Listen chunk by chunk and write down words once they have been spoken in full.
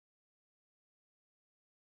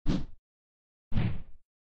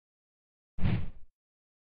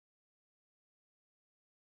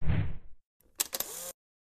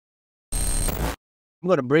I'm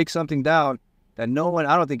going to break something down that I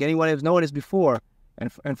don't think anyone has known this before.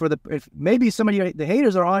 And for maybe some of the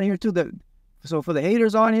haters are on here too. So for the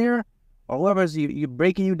haters on here, or whoever's you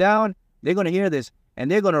breaking you down, they're going to hear this and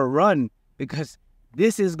they're going to run, because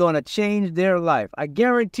this is going to change their life. I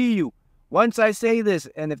guarantee you, once I say this,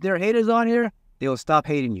 and if there are haters on here, they'll stop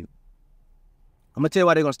hating you. I'm going to tell you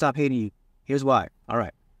why they're going to stop hating you. Here's why. All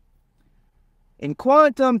right. In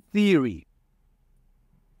quantum theory,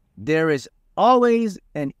 there is always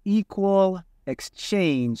an equal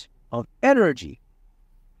exchange of energy.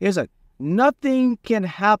 Nothing can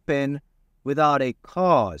happen without a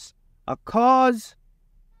cause. A cause,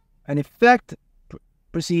 an effect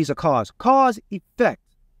precedes a cause. Cause, effect.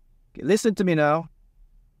 Okay, listen to me now.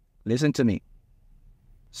 Listen to me.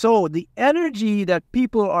 So the energy that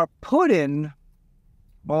people are putting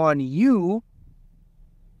on you,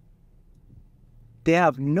 they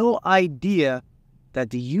have no idea that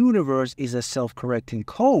the universe is a self-correcting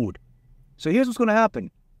code. So here's what's going to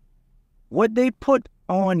happen. What they put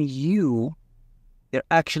on you, they're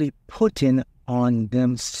actually putting on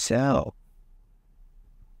themselves.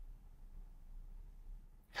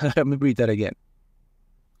 Let me read that again.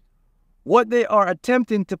 What they are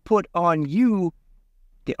attempting to put on you,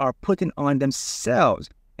 they are putting on themselves.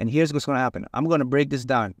 And here's what's going to happen. I'm going to break this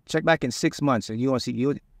down. Check back in 6 months, and you're going to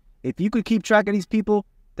see. If you could keep track of these people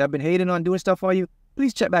that have been hating on doing stuff for you,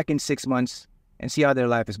 please check back in 6 months and see how their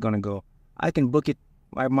life is going to go. I can book it.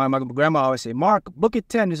 My grandma always say, Mark, book it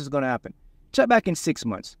 10, this is going to happen. Check back in 6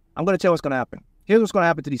 months. I'm going to tell you what's going to happen. Here's what's going to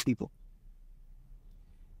happen to these people.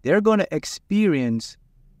 They're going to experience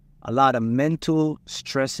a lot of mental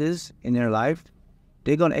stresses in their life.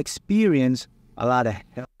 They're going to experience a lot of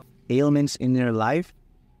health ailments in their life.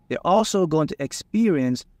 They're also going to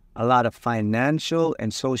experience a lot of financial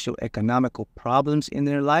and socio-economical problems in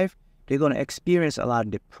their life. They're going to experience a lot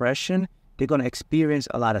of depression. They're going to experience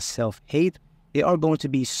a lot of self-hate. They are going to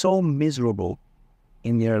be so miserable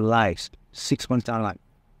in their lives 6 months down the line.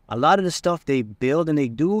 A lot of the stuff they build and they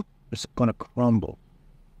do is going to crumble.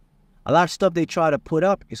 A lot of stuff they try to put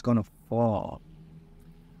up is going to fall.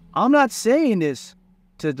 I'm not saying this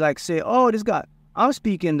to say, oh, this guy. I'm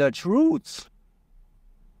speaking the truths.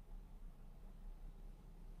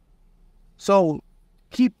 So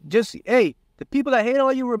hey, the people that hate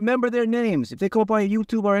on you, remember their names. If they come up on your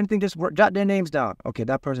YouTube or anything, just jot their names down. Okay,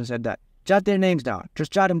 that person said that. Jot their names down.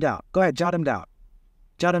 Just jot them down. Go ahead, jot them down.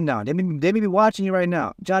 Jot them down. They may be watching you right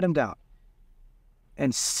now. Jot them down.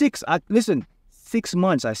 And 6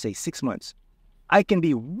 months, I say 6 months. I can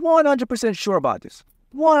be 100% sure about this.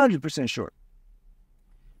 100% sure.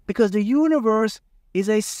 Because the universe is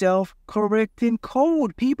a self-correcting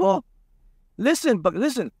code, people. Listen.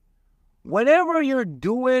 Whenever you're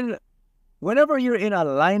in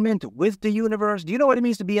alignment with the universe, do you know what it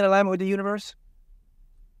means to be in alignment with the universe?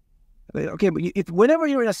 Okay, but whenever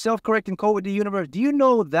you're in a self-correcting code with the universe, do you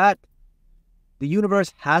know that the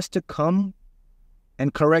universe has to come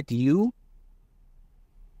and correct you?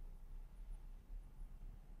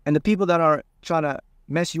 And the people that are trying to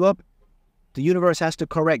mess you up, the universe has to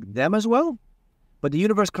correct them as well. But the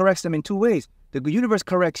universe corrects them in 2 ways. The universe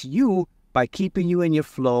corrects you by keeping you in your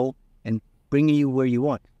flow and bringing you where you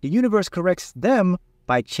want. The universe corrects them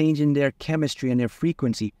by changing their chemistry and their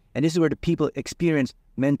frequency. And this is where the people experience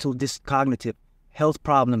mental cognitive health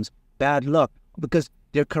problems, bad luck, because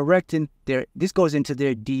they're correcting this goes into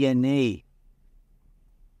their DNA.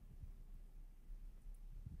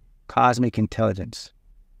 Cosmic intelligence.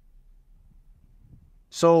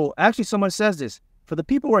 So actually someone says this, for the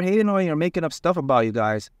people who are hating on you or making up stuff about you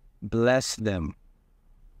guys, bless them,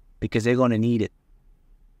 because they're going to need it.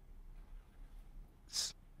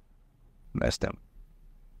 Bless them.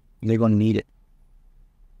 They're going to need it.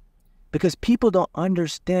 Because people don't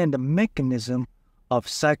understand the mechanism of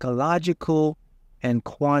psychological and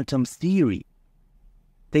quantum theory.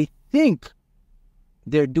 They think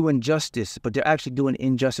they're doing justice, but they're actually doing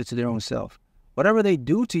injustice to their own self. Whatever they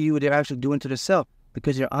do to you, they're actually doing to themselves,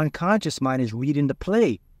 because your unconscious mind is reading the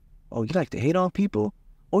play. Oh, you like to hate on people?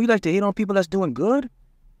 Oh, you like to hate on people that's doing good?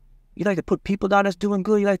 You like to put people down that's doing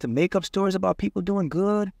good? You like to make up stories about people doing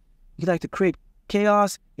good? You like to create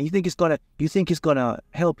chaos, and you think it's gonna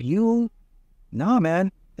help you? Nah,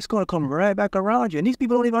 man, it's gonna come right back around you. And these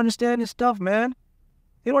people don't even understand this stuff, man.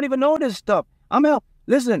 They don't even know this stuff.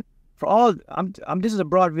 Listen, this is a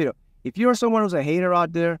broad video. If you're someone who's a hater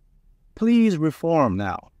out there, please reform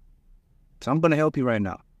now. So I'm gonna help you right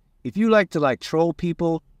now. If you like to troll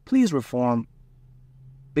people, please reform,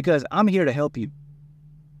 because I'm here to help you.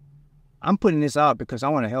 I'm putting this out because I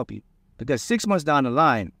want to help you. Because 6 months down the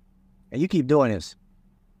line, and you keep doing this,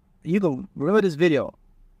 you can remember this video.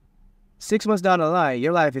 6 months down the line,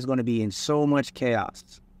 your life is going to be in so much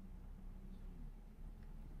chaos.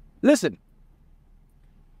 Listen,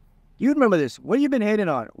 you remember this. What have you been hating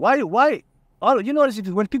on? Why? You notice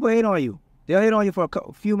when people hate on you, they'll hate on you for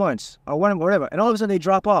a few months or whatever, and all of a sudden they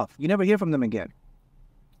drop off. You never hear from them again.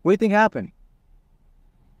 What do you think happened?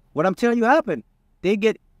 What I'm telling you happened. They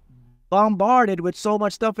get bombarded with so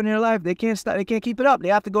much stuff in their life. They can't stop. They can't keep it up. They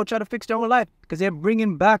have to go try to fix their own life because they're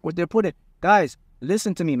bringing back what they're putting. Guys,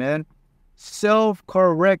 listen to me, man.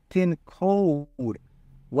 Self-correcting code.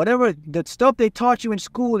 Whatever the stuff they taught you in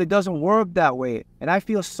school, it doesn't work that way. And I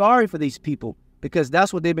feel sorry for these people because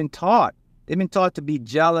that's what they've been taught. They've been taught to be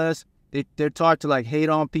jealous. They're taught to like hate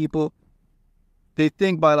on people. They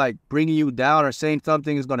think by like bringing you down or saying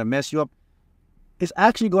something is going to mess you up. It's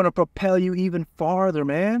actually going to propel you even farther,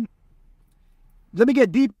 man. Let me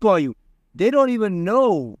get deep on you. They don't even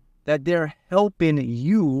know that they're helping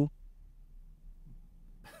you.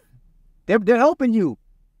 They're helping you.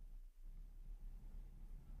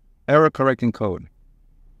 Error correcting code.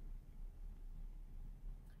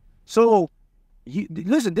 So,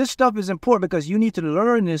 listen, this stuff is important because you need to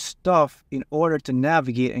learn this stuff in order to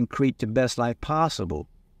navigate and create the best life possible.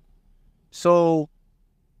 So,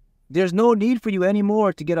 there's no need for you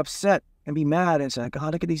anymore to get upset and be mad and say,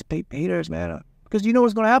 God, look at these haters, man. Because you know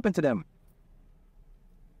what's going to happen to them.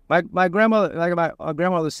 My grandmother, like my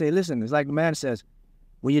grandmother would say, listen, it's like the man says,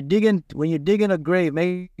 when you're digging a grave,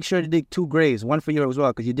 make sure to dig 2 graves, one for you as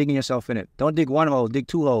well, because you're digging yourself in it. Don't dig 1 hole, dig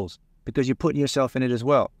 2 holes, because you're putting yourself in it as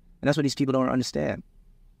well. And that's what these people don't understand.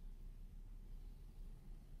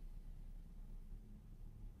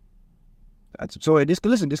 So this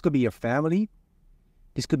could be your family.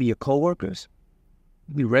 This could be your coworkers.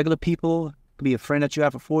 It could be regular people. It could be a friend that you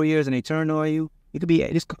have for 4 years and they turn on you.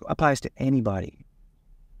 This applies to anybody.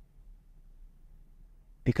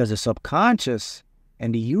 Because the subconscious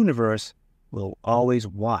and the universe will always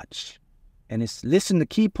watch. And listen, the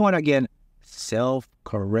key point again,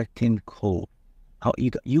 self-correcting code.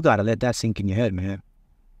 You got to let that sink in your head, man.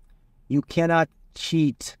 You cannot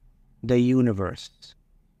cheat the universe.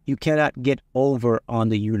 You cannot get over on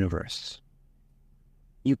the universe.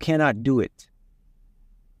 You cannot do it.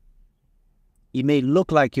 It may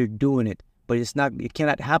look like you're doing it, but it's not. It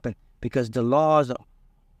cannot happen because the laws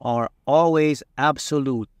are always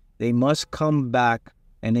absolute. They must come back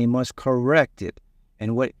and they must correct it.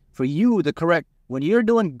 And when you're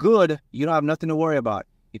doing good, you don't have nothing to worry about.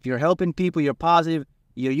 If you're helping people, you're positive,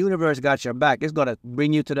 your universe got your back. It's going to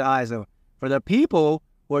bring you to the eyes of. For the people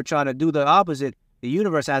who are trying to do the opposite, the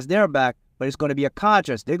universe has their back, but it's going to be a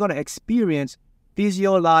contrast. They're going to experience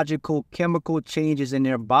physiological chemical changes in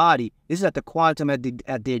their body. This is at the quantum, at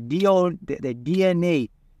their DNA,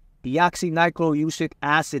 deoxynitronucleic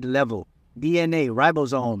acid level, DNA,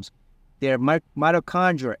 ribosomes, their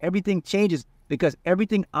mitochondria. Everything changes because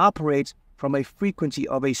everything operates from a frequency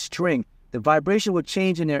of a string. The vibration will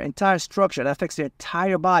change in their entire structure. That affects their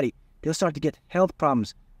entire body. They'll start to get health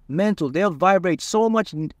problems, mental. They'll vibrate so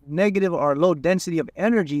much negative or low density of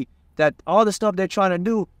energy that all the stuff they're trying to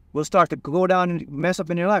do will start to go down and mess up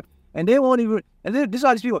in their life. And they won't even, this is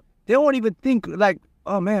all these people, they won't even think like,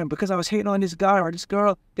 oh man, because I was hating on this guy or this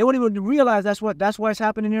girl, they won't even realize that's why it's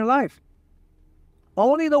happening in their life.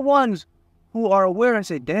 Only the ones who are aware and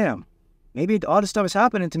say, damn, maybe all this stuff is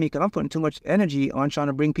happening to me because I'm putting too much energy on trying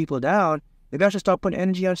to bring people down. Maybe I should start putting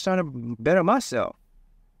energy on trying to better myself.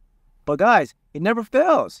 But guys, it never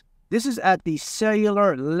fails. This is at the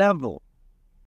cellular level.